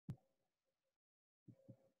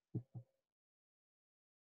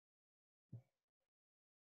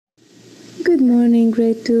Good morning,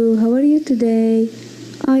 grade 2. How are you today?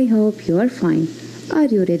 I hope you are fine. Are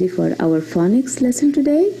you ready for our phonics lesson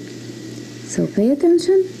today? So pay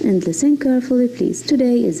attention and listen carefully, please.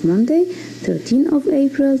 Today is Monday, 13th of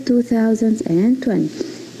April 2020.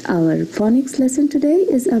 Our phonics lesson today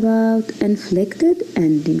is about inflected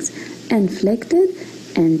endings. Inflected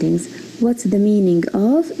endings. What's the meaning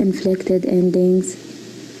of inflected endings?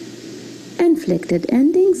 Inflected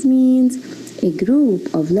endings means a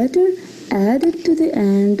group of letters added to the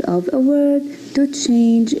end of a word to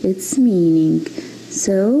change its meaning.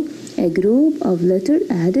 So, a group of letters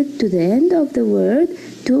added to the end of the word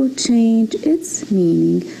to change its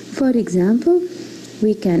meaning. For example,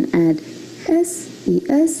 we can add s,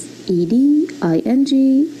 es, ed, ing,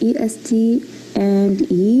 est, and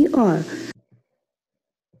er.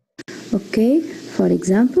 Okay, for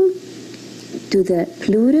example, to the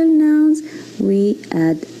plural nouns, we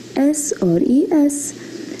add s or es.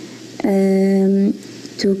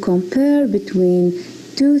 To compare between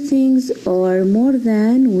two things or more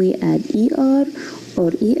than, we add er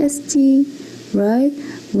or est, right?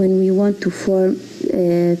 When we want to form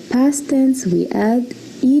past tense, we add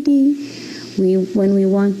ed. When we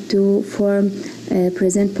want to form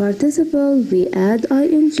present participle, we add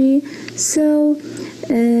ing. So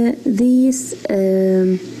these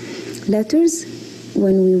letters,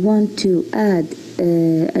 when we want to add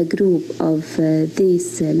a group of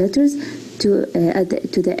these letters to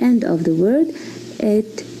the end of the word,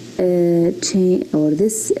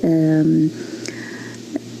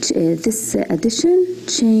 this addition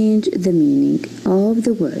change the meaning of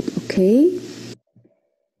the word. Okay.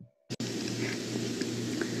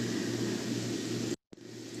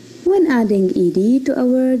 When adding ed to a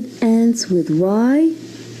word ends with y,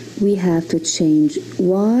 we have to change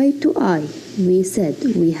y to I. We said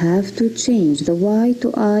we have to change the y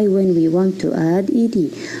to I when we want to add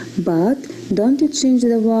ed, but don't change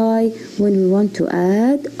the y when we want to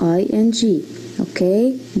add ing.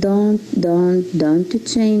 Okay? Don't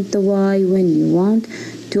change the y when you want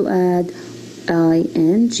to add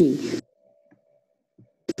ing.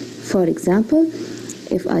 For example,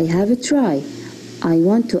 if I have a try, I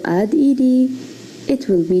want to add ed, it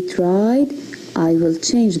will be tried. I will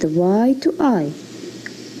change the y to I.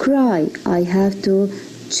 Cry, I have to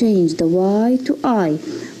change the y to I.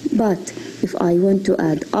 But if I want to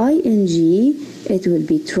add ing, it will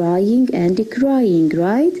be trying and crying,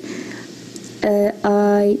 right?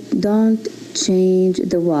 I don't change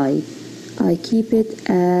the y. I keep it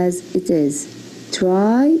as it is.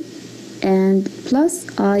 Try and plus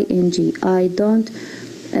ing. I don't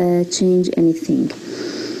change anything.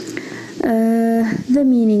 The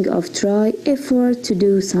meaning of try, effort to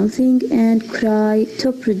do something, and cry,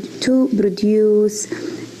 to produce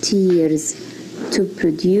tears. To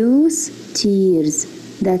produce tears.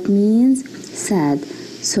 That means sad.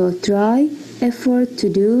 So try, effort to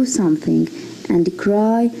do something, and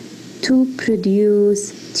cry, to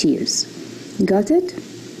produce tears. Got it?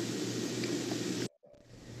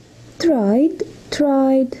 Tried.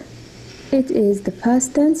 It is the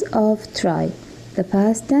past tense of try. The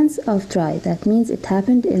past tense of try. That means it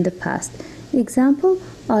happened in the past. Example,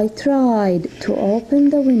 I tried to open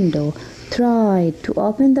the window. Tried to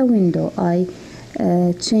open the window. I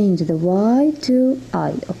changed the y to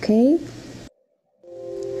I. Okay?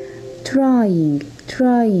 Trying.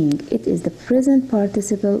 It is the present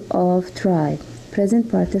participle of try. Present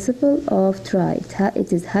participle of try.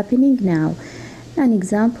 It is happening now. An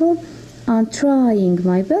example, I'm trying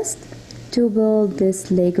my best to build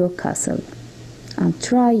this Lego castle. I'm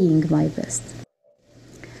trying my best.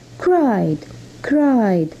 Cried.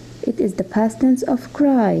 It is the past tense of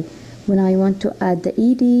cry. When I want to add the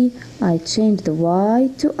ed, I change the y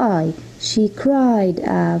to I. She cried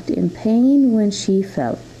out in pain when she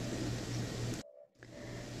fell.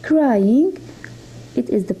 Crying. It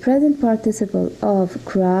is the present participle of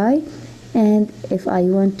cry, and if I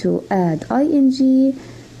want to add ing,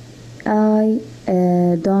 I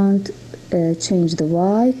don't change the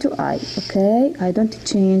y to I. Okay? I don't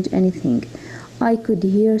change anything. I could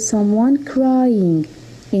hear someone crying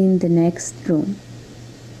in the next room.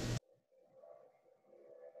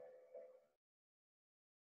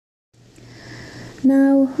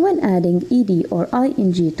 Now, when adding ed or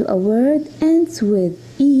ing to a word ends with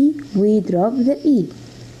e, we drop the e.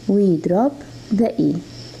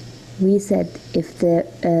 We said if the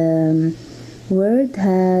word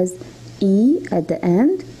has e at the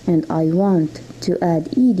end and I want to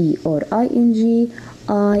add ed or ing,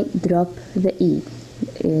 I drop the e,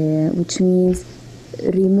 which means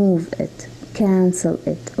remove it, cancel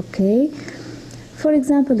it. Okay? For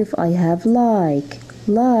example, if I have like,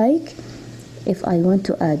 If I want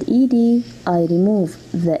to add ed, I remove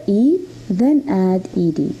the e, then add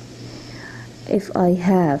ed. If I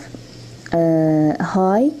have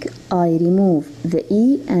hike, I remove the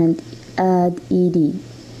e and add ed.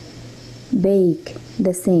 Bake,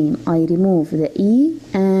 the same, I remove the e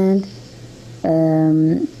and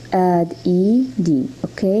add ed.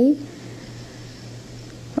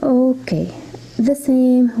 Okay, the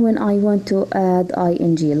same when I want to add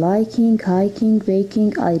ing, liking, hiking,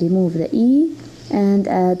 baking, I remove the e and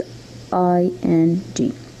add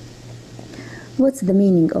ing. What's the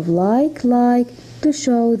meaning of like? Like, to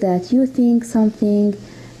show that you think something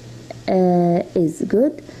is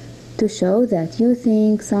good, to show that you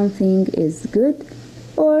think something is good,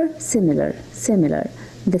 or similar,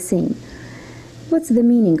 the same. What's the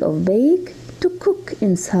meaning of bake? To cook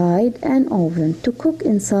inside an oven, to cook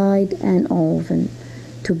inside an oven.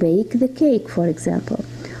 To bake the cake, for example.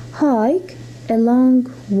 Hike, a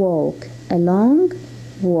long walk, a long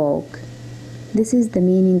walk. This is the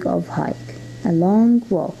meaning of hike, a long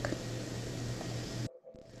walk.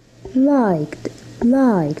 Liked,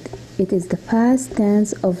 liked. It is the past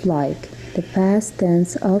tense of like, the past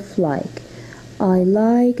tense of like. I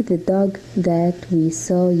like the dog that we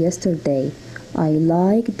saw yesterday. I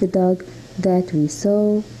like the dog that we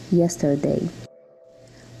saw yesterday.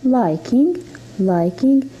 Liking,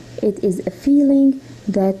 liking, it is a feeling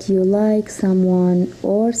that you like someone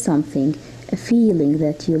or something. A feeling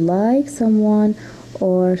that you like someone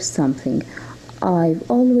or something. I've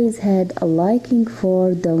always had a liking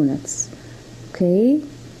for donuts. Okay?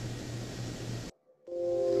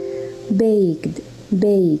 Baked,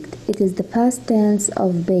 baked. It is the past tense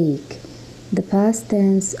of bake. The past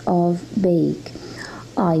tense of bake.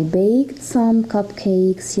 I baked some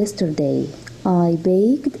cupcakes yesterday. I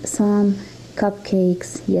baked some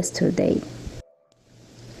cupcakes yesterday.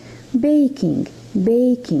 Baking,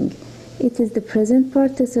 baking. It is the present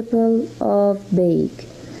participle of bake.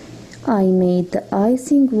 I made the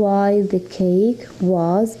icing while the cake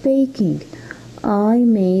was baking. I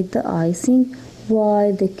made the icing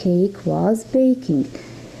while the cake was baking.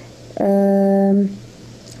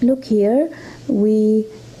 Look here, we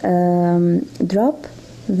drop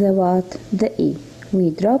the what? The e. We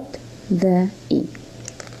dropped the e.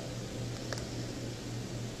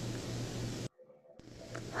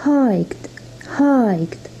 Hiked,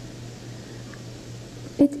 hiked.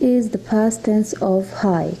 It is the past tense of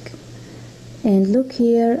hike. And look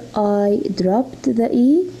here, I dropped the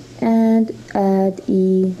e and add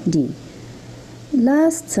ed.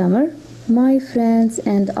 Last summer, my friends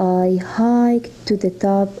and I hiked to the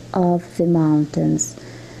top of the mountains.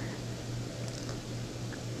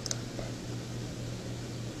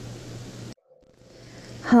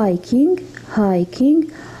 Hiking,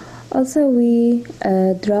 hiking. Also we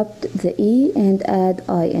dropped the e and add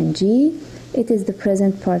ing. It is the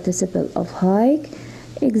present participle of hike.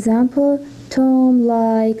 Example, Tom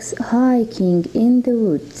likes hiking in the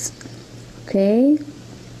woods. Okay?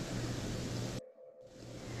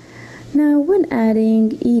 Now, when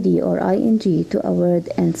adding ed or ing to a word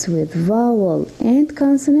ends with vowel and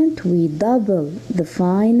consonant, we double the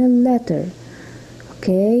final letter.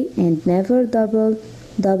 Okay? And never double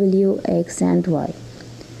w, x, and y.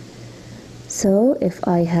 So, if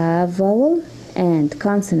I have vowel and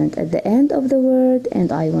consonant at the end of the word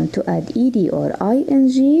and I want to add ed or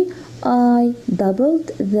ing, I doubled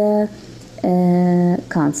the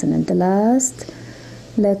consonant, the last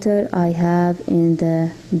letter I have in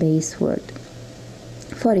the base word.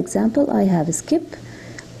 For example, I have skip,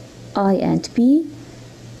 I and p,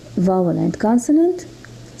 vowel and consonant,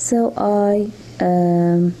 so I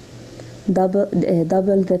double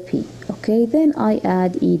the p. Okay, then I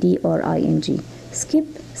add ed or ing. Skip,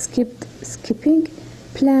 skipped, skipping.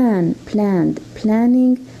 Plan, planned,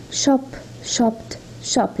 planning. Shop, shopped,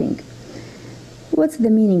 shopping. What's the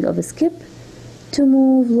meaning of a skip? To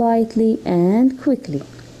move lightly and quickly.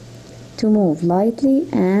 To move lightly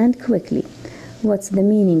and quickly. What's the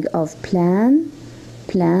meaning of plan?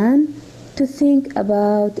 Plan, to think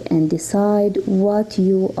about and decide what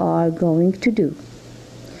you are going to do.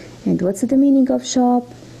 And what's the meaning of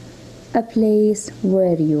shop? A place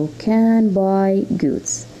where you can buy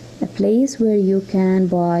goods. A place where you can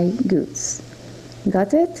buy goods.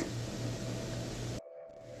 Got it?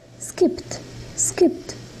 Skipped,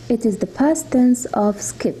 skipped. It is the past tense of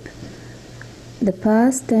skip. The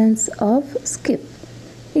past tense of skip.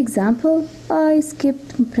 Example, I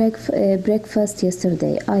skipped breakfast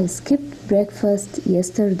yesterday. I skipped breakfast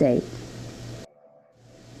yesterday.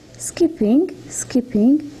 Skipping,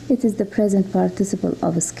 skipping. It is the present participle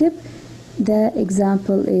of skip. The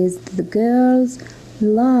example is the girls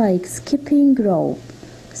like skipping rope.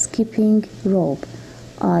 skipping rope.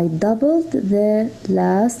 I doubled the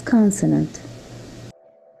last consonant.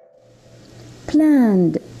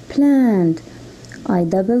 Planned, planned. I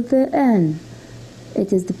doubled the N.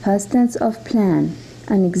 It is the past tense of plan.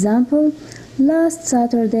 An example, last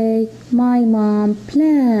Saturday my mom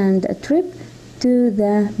planned a trip to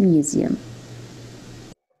the museum.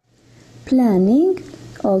 Planning,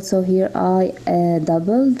 also here I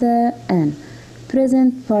double the N.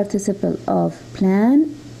 Present participle of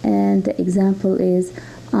plan, and the example is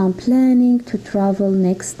I'm planning to travel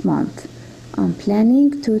next month. I'm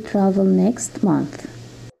planning to travel next month.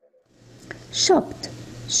 Shopped,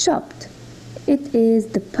 shopped. It is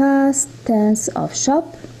the past tense of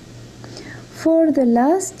shop. For the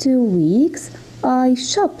last 2 weeks, I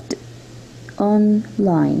shopped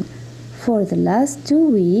online. For the last 2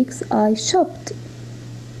 weeks, I shopped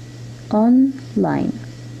online.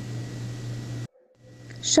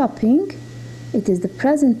 Shopping, it is the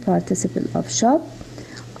present participle of shop.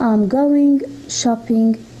 I'm going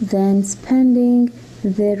shopping, then spending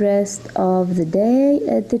the rest of the day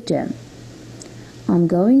at the gym. I'm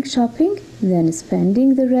going shopping, then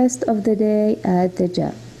spending the rest of the day at the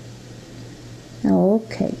gym.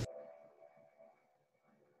 Okay.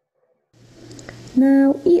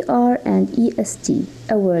 Now ER and EST,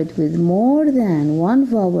 a word with more than one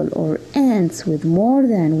vowel or ends with more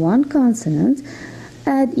than one consonant,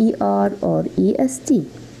 add ER or EST.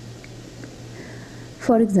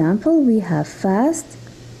 For example, we have fast,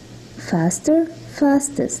 faster,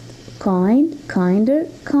 fastest, kind, kinder,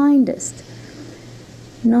 kindest.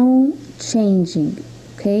 No changing.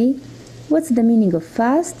 Okay, what's the meaning of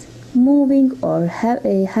fast? Moving or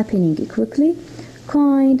happening quickly.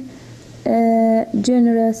 Kind,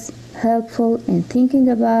 generous, helpful in thinking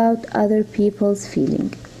about other people's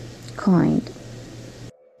feeling. Kind.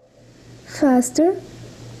 Faster,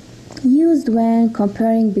 used when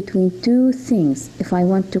comparing between two things. If I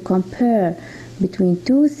want to compare between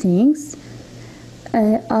two things,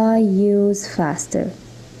 I use faster.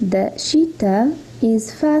 The cheetah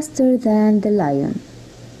is faster than the lion.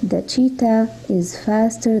 The cheetah is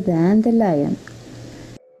faster than the lion.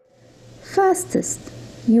 Fastest,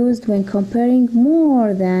 used when comparing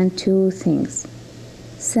more than two things.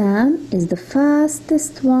 Sam is the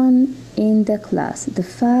fastest one in the class. The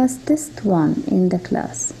fastest one in the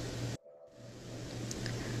class.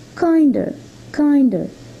 Kinder, kinder,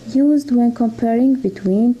 used when comparing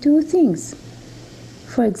between two things.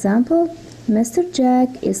 For example, Mr.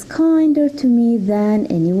 Jack is kinder to me than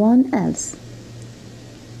anyone else.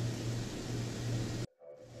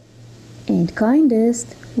 And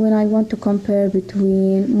kindest, when I want to compare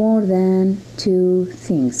between more than two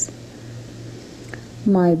things.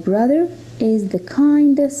 My brother is the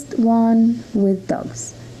kindest one with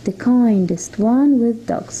dogs. The kindest one with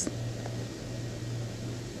dogs.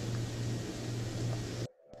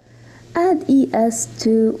 Add ES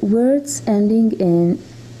to words ending in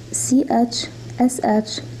CH,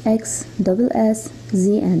 SH, X, SS,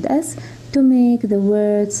 Z, and S to make the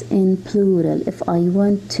words in plural. If I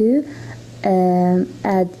want to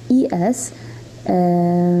add ES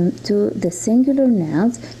to the singular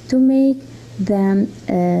nouns to make them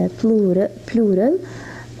plural,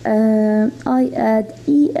 I add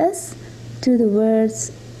ES to the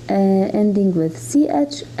words ending with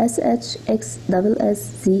CH, SH, X, SS,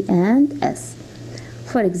 Z, and S.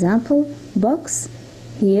 For example, box,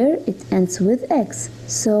 here it ends with X.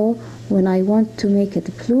 So when I want to make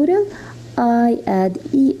it plural, I add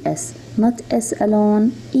ES, not S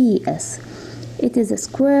alone, ES. It is a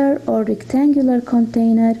square or rectangular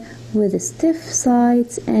container with stiff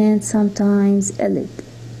sides and sometimes a lid.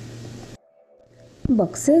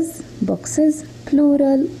 Boxes, boxes,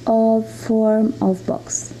 plural of form of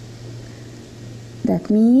box. That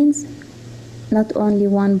means not only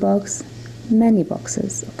one box, many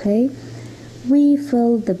boxes, okay? We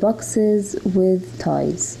filled the boxes with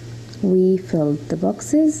toys. We filled the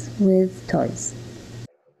boxes with toys.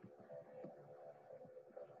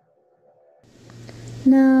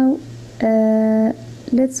 Now,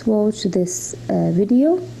 let's watch this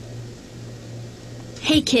video.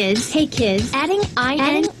 Hey kids, adding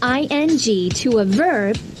ing to a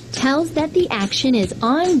verb tells that the action is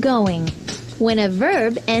ongoing. When a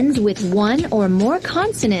verb ends with one or more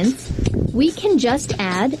consonants, we can just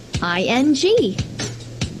add ing.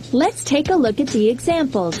 Let's take a look at the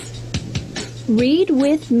examples. Read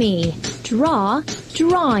with me. Draw,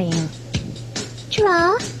 drawing.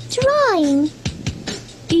 Draw, drawing.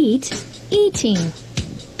 Eat, eating.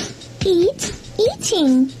 Eat,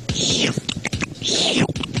 eating.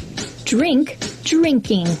 Drink,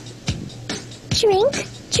 drinking. Drink,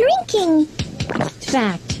 drinking.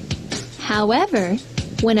 Fact. However,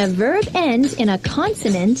 When a verb ends in a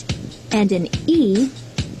consonant and an E,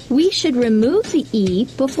 we should remove the E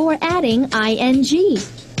before adding ing.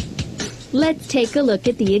 Let's take a look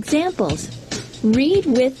at the examples. Read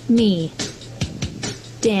with me.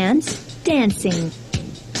 Dance, dancing.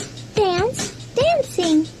 Dance,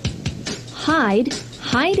 dancing. Hide,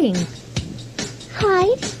 hiding.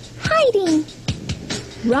 Hide, hiding.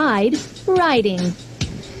 Ride, riding.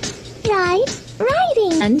 Ride,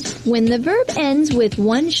 riding. And when the verb ends with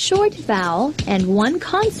one short vowel and one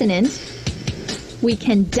consonant, we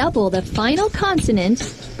can double the final consonant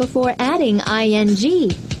before adding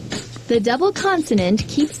ing. The double consonant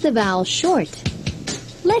keeps the vowel short.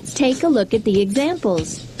 Let's take a look at the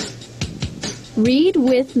examples. Read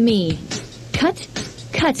with me. Cut,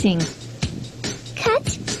 cutting.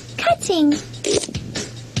 Cut, cutting.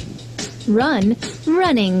 Run,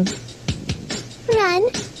 running. Run,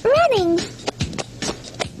 running.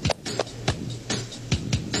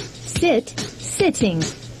 Sit, sitting.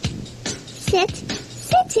 Sit,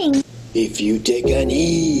 sitting. If you take an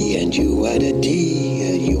E and you add a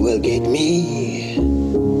D, you will get me.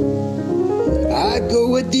 I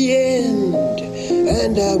go at the end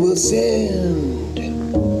and I will send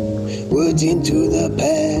words into the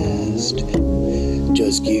past.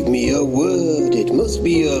 Just give me a word, it must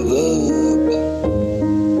be a verb.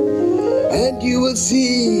 And you will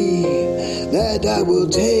see that I will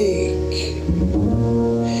take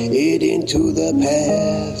it into the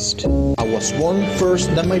past. I was born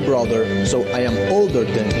first than my brother, so I am older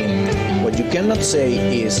than him. What you cannot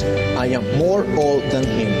say is, I am more old than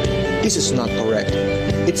him. This is not correct.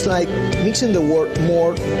 It's like mixing the word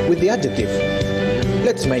more with the adjective.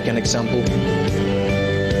 Let's make an example.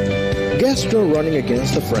 Guess you're running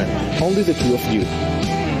against a friend, only the two of you.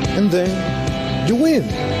 And then, you win.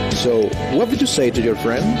 So, what did you say to your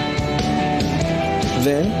friend?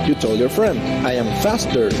 Then you told your friend, I am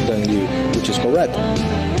faster than you, which is correct.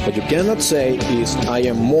 What you cannot say is, I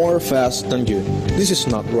am more fast than you. This is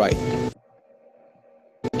not right.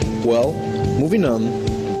 Well, moving on.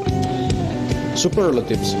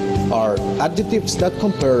 Superlatives are adjectives that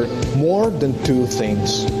compare more than two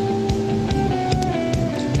things.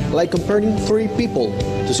 Like comparing three people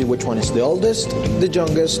to see which one is the oldest, the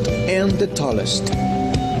youngest, and the tallest.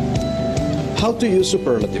 How to use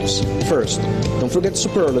superlatives. First, don't forget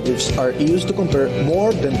superlatives are used to compare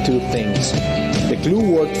more than two things. The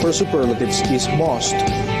clue word for superlatives is must.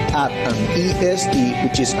 Add an ESD,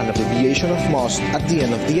 which is an abbreviation of must, at the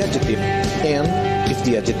end of the adjective. And if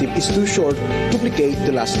the adjective is too short, duplicate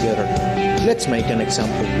the last letter. Let's make an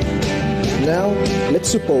example. Now, let's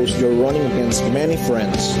suppose you're running against many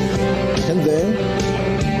friends. And then,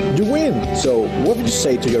 you win. So, what would you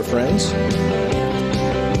say to your friends?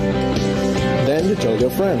 Then you tell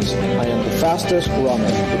your friends, I am the fastest runner,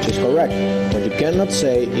 which is correct. What you cannot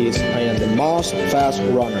say is, I am the most fast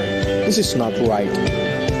runner. This is not right.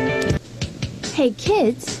 Hey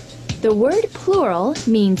kids, the word plural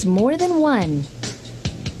means more than one.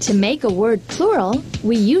 To make a word plural,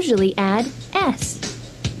 we usually add s.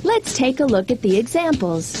 Let's take a look at the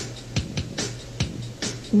examples.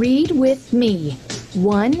 Read with me.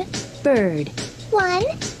 One bird. One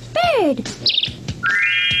bird.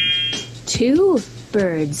 Two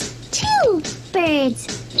birds. Two birds.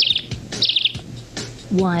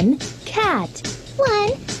 One cat.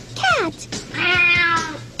 One cat.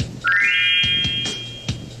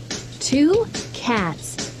 Two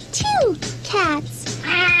cats. Two cats.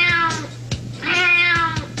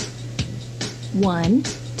 One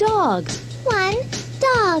dog. One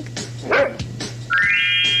dog.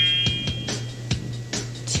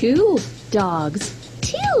 Two dogs.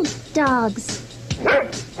 Two dogs.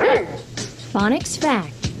 Phonics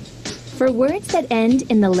fact. For words that end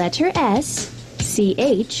in the letter S,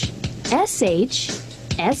 CH, SH,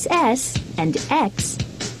 SS, and X,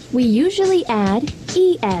 we usually add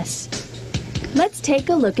ES. Let's take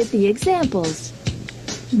a look at the examples.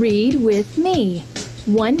 Read with me.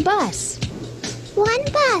 One bus. One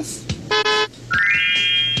bus.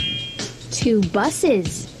 Two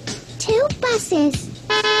buses. Two buses.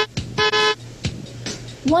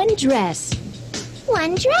 One dress.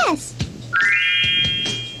 One dress.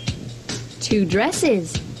 Two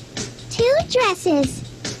dresses. Two dresses.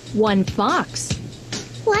 One fox.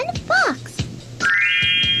 One fox.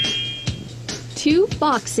 Two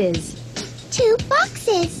foxes. Two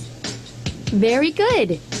foxes. Very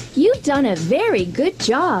good. You've done a very good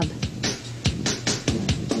job.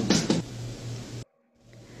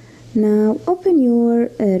 Now open your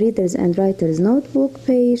Readers and Writers Notebook,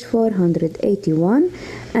 page 481,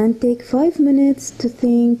 and take 5 minutes to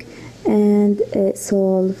think and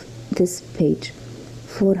solve this page.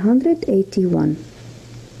 481.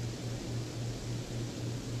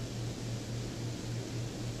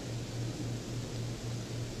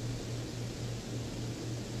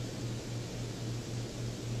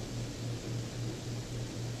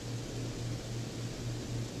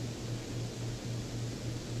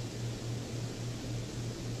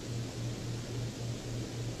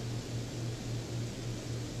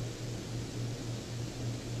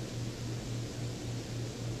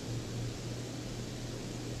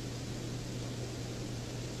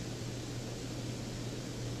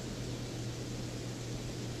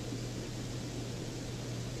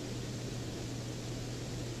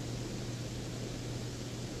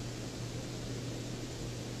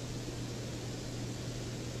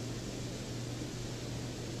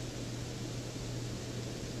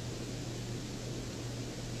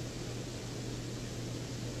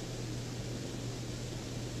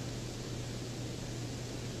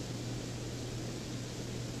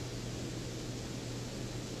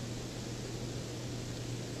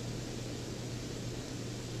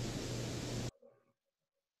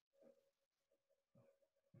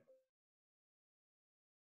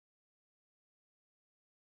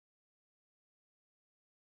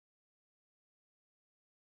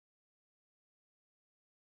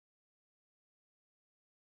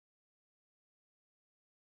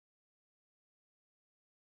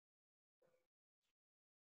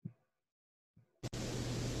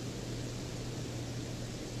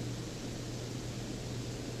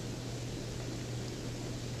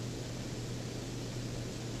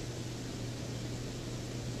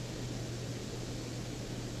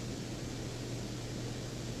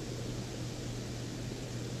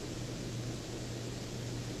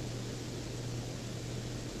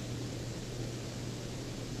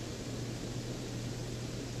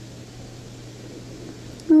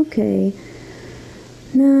 Okay.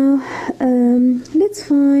 Now, let's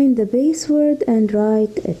find the base word and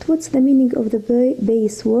write it. What's the meaning of the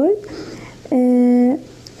base word?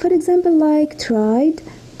 For example, like tried.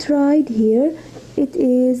 Tried here, it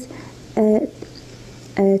is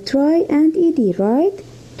try and ed, right?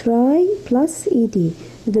 Try plus ed.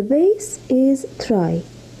 The base is try.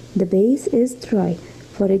 The base is try.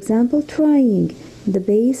 For example, trying. The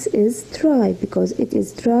base is try because it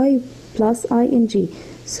is try plus ing.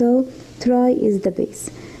 So try is the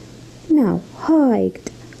base. Now,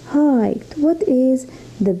 hiked. Hiked. What is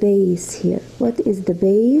the base here? What is the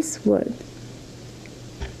base word?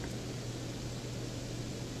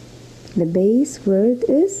 The base word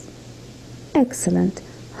is excellent.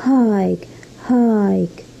 Hike.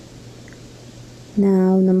 Hike.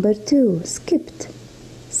 Now, number 2. Skipped.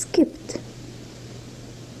 Skipped.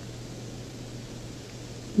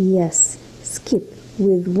 Yes, skip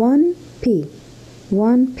with 1 P.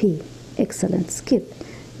 1 P. Excellent. Skip.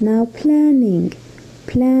 Now planning.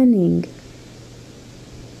 Planning.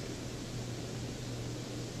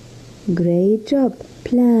 Great job.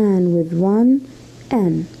 Plan with 1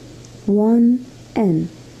 N. 1 N.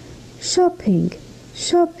 Shopping.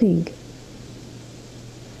 Shopping.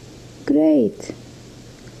 Great.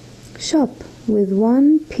 Shop with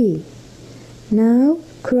 1 P. Now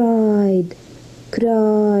cried.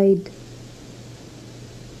 Cried.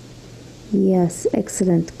 Yes,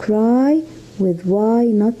 excellent. Cry with Y,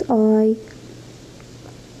 not I.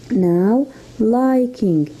 Now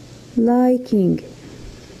liking. Liking.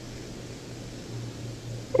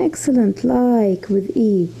 Excellent. Like with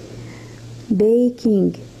E.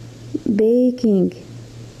 Baking. Baking.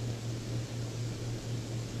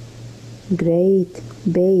 Great.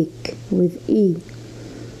 Bake with E.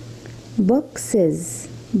 Boxes.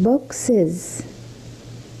 Boxes.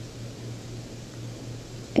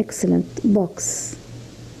 Excellent. Box.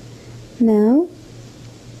 Now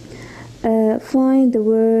find the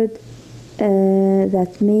word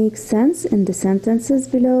that makes sense in the sentences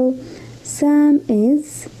below. Sam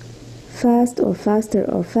is fast or faster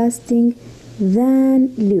or fasting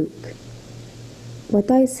than Luke. What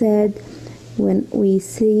I said, when we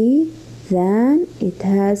see than, it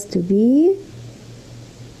has to be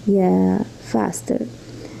faster.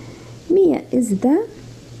 Mia is the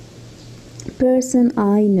person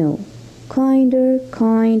I know. Kinder,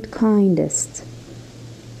 kind, kindest.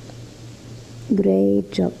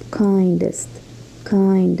 Great job. Kindest.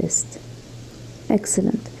 Kindest.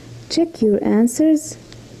 Excellent. Check your answers.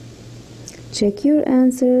 Check your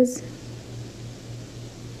answers.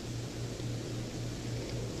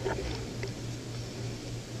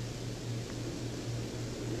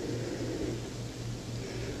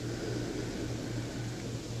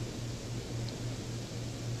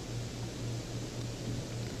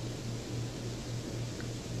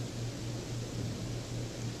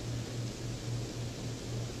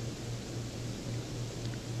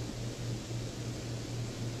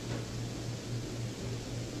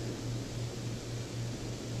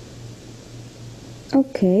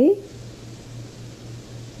 Okay.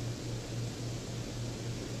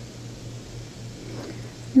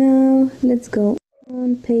 Now let's go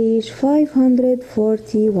on page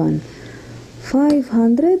 541.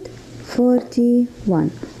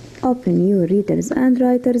 541. Open your readers and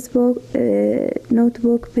writers book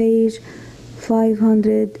notebook, page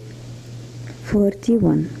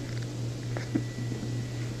 541.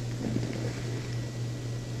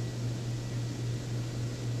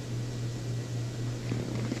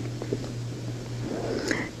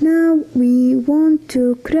 Now we want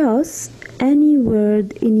to cross any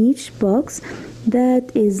word in each box that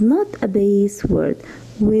is not a base word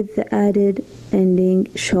with the added ending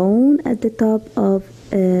shown at the top of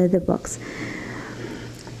the box.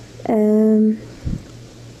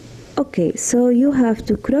 Okay, so you have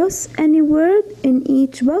to cross any word in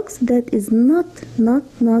each box that is not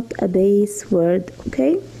a base word.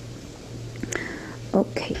 Okay?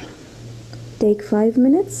 Okay. Take 5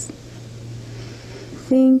 minutes.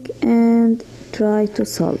 Think and try to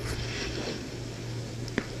solve.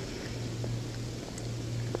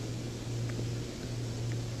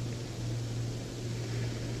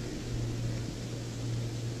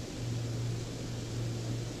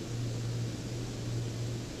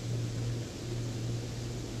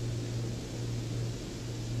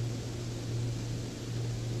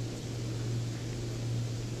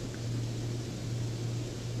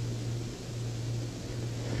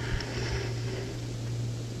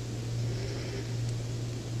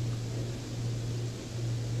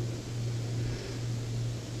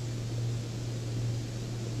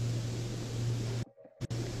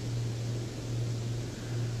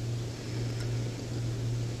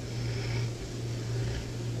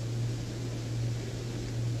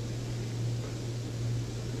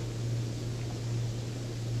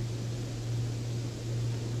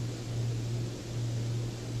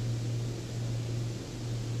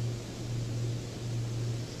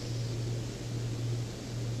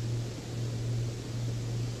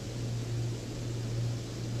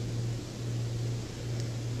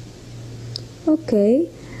 Okay,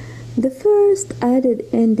 the first added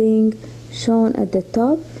ending shown at the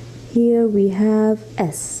top, here we have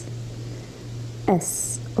S.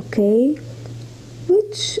 S, okay?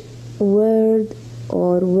 Which word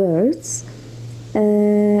or words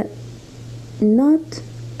not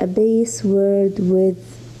a base word with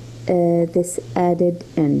this added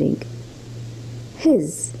ending?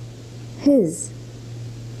 His.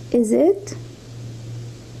 Is it?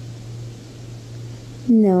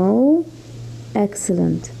 No.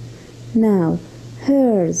 Excellent. Now,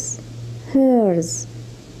 hers.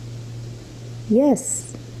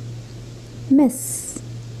 Yes. Miss.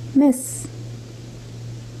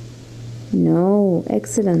 No.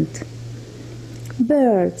 Excellent.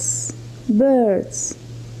 Birds.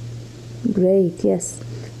 Great, yes.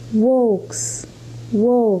 Walks.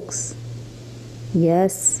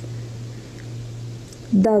 Yes.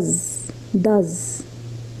 Does.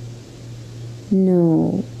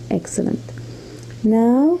 No. Excellent.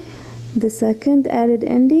 Now, the second added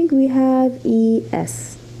ending, we have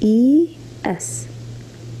ES.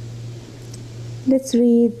 Let's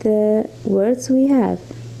read the words we have.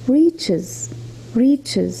 Reaches.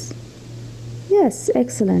 Yes,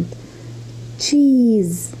 excellent.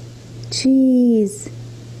 Cheese.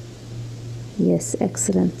 Yes,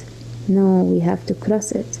 excellent. No, we have to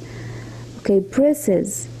cross it. Okay,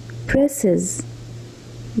 presses.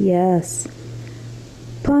 Yes.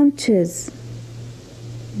 Punches.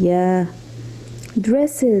 Yeah.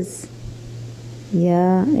 Dresses.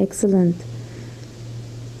 Yeah, excellent.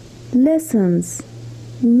 Lessons.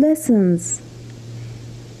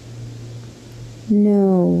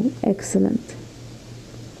 No, excellent.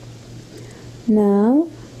 Now,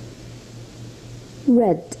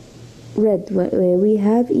 red, where we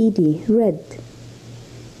have ed, red.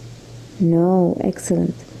 No,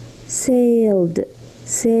 excellent. Sailed.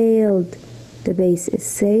 The base is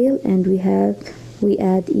sail and we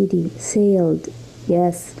add ed, sailed.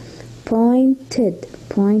 Yes. Pointed,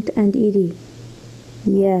 point and ed.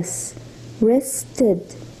 Yes.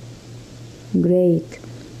 Rested. Great.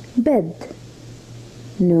 Bed.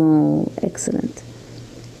 No, excellent.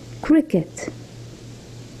 Cricket.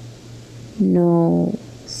 No,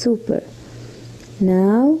 super.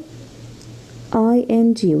 Now,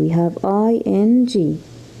 ing, we have ing.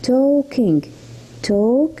 Talking.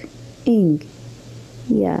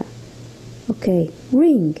 Yeah. Okay.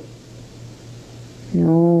 Ring.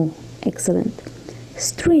 No, excellent.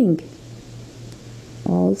 String.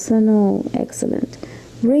 Also no, excellent.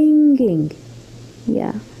 Ringing.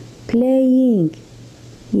 Yeah. Playing.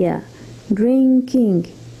 Yeah. Drinking.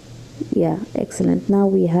 Yeah, excellent. Now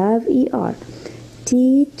we have er.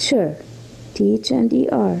 Teacher. Teach and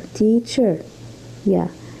er. Teacher. Yeah.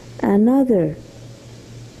 Another.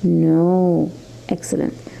 No,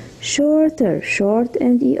 excellent. Shorter. Short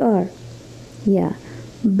and er. Yeah.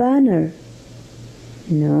 Banner.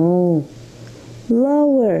 No.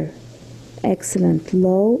 Lower. Excellent.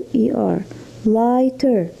 Low er.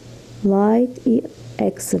 Lighter. Light er.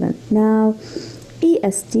 Excellent. Now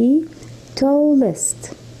est.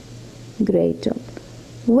 Tallest. Great job.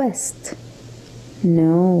 West.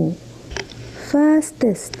 No.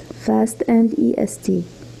 Fastest. Fast and est.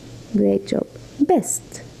 Great job.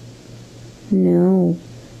 Best. No.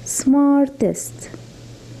 Smartest.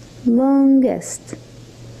 Longest.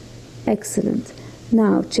 Excellent.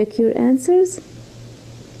 Now check your answers.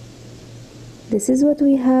 This is what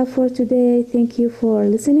we have for today. Thank you for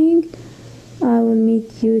listening. I will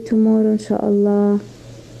meet you tomorrow, inshallah.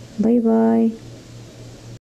 Bye bye.